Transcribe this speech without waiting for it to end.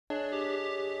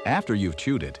After you've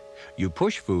chewed it, you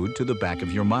push food to the back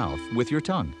of your mouth with your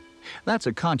tongue. That's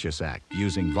a conscious act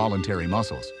using voluntary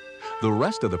muscles. The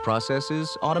rest of the process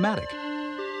is automatic.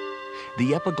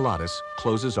 The epiglottis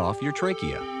closes off your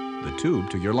trachea, the tube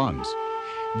to your lungs.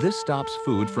 This stops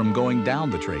food from going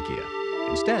down the trachea.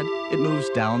 Instead, it moves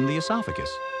down the esophagus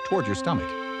toward your stomach.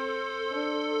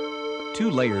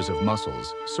 Two layers of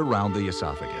muscles surround the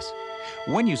esophagus.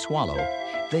 When you swallow,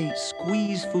 they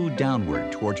squeeze food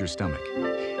downward toward your stomach.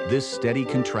 This steady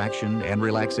contraction and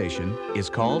relaxation is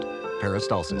called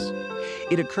peristalsis.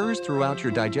 It occurs throughout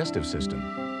your digestive system.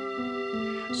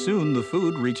 Soon the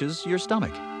food reaches your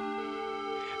stomach.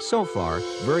 So far,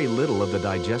 very little of the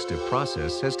digestive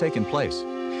process has taken place,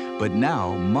 but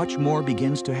now much more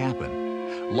begins to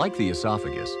happen. Like the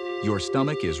esophagus, your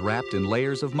stomach is wrapped in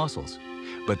layers of muscles,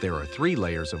 but there are 3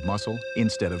 layers of muscle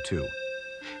instead of 2.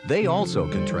 They also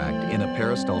contract in a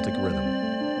peristaltic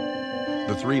rhythm.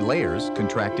 The 3 layers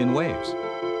contract in waves.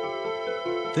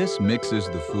 This mixes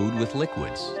the food with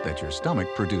liquids that your stomach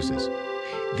produces.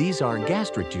 These are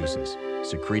gastric juices,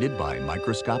 secreted by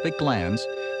microscopic glands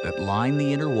that line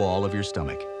the inner wall of your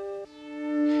stomach.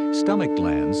 Stomach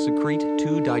glands secrete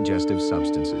 2 digestive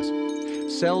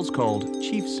substances. Cells called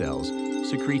chief cells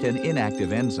secrete an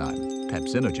inactive enzyme,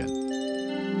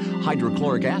 pepsinogen.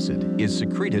 Hydrochloric acid is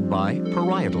secreted by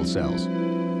parietal cells.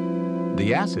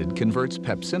 The acid converts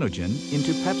pepsinogen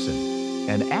into pepsin,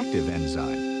 an active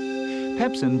enzyme.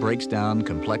 Pepsin breaks down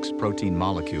complex protein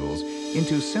molecules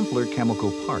into simpler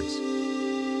chemical parts.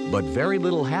 But very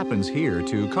little happens here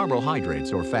to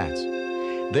carbohydrates or fats.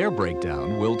 Their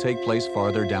breakdown will take place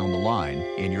farther down the line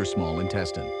in your small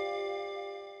intestine.